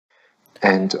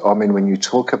And I mean, when you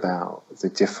talk about the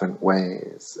different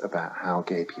ways about how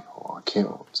gay people are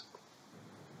killed,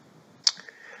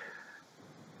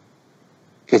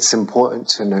 it's important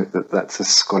to note that that's a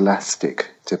scholastic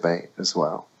debate as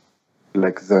well.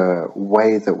 Like the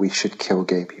way that we should kill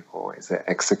gay people, is it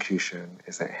execution,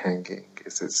 is it hanging,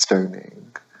 is it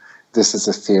stoning? This is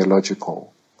a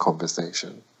theological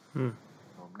conversation.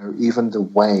 Even the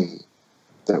way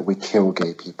that we kill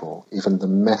gay people, even the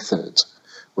method,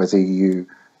 whether you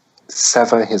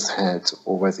sever his head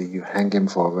or whether you hang him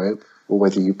for a rope or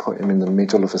whether you put him in the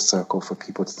middle of a circle for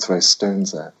people to throw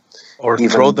stones at. Or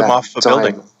throw them off a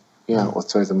building. Yeah, or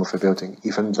throw them off a building.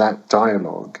 Even that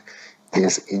dialogue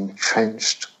is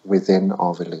entrenched within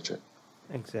our religion.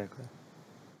 Exactly.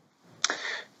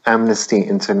 Amnesty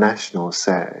International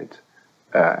said,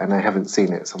 and I haven't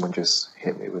seen it, someone just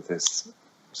hit me with this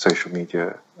social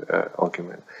media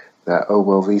argument, that, oh,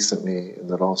 well, recently, in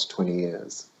the last 20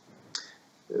 years,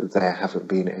 there haven't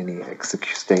been any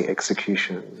state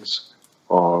executions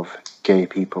of gay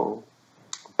people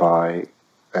by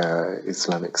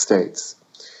Islamic States.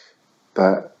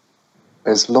 But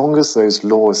as long as those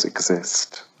laws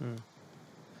exist,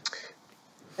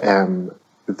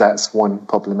 that's one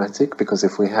problematic, because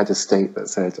if we had a state that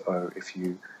said, oh, if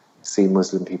you see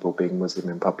Muslim people being Muslim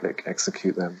in public,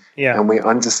 execute them. Yeah. And we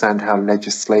understand how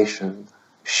legislation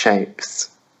shapes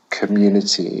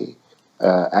community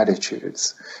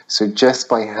attitudes. So just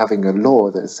by having a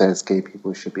law that says gay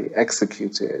people should be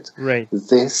executed, right,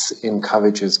 this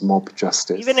encourages mob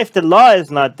justice. Even if the law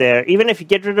is not there, even if you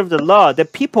get rid of the law, the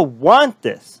people want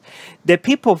this. The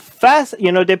people fantasize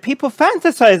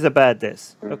about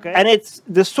this. Okay, and it's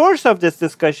the source of this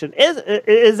discussion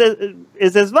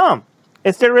is Islam.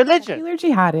 It's their religion. Secular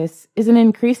Jihadists is an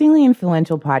increasingly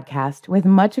influential podcast with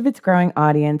much of its growing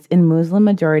audience in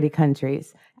Muslim-majority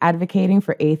countries, advocating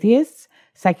for atheists,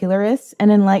 secularists,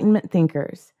 and Enlightenment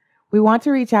thinkers. We want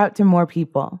to reach out to more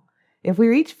people. If we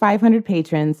reach 500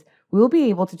 patrons, we will be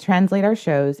able to translate our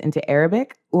shows into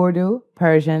Arabic, Urdu,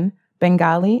 Persian,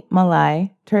 Bengali,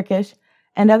 Malay, Turkish,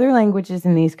 and other languages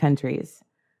in these countries.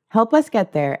 Help us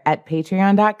get there at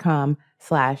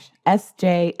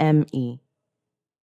patreon.com/SJME.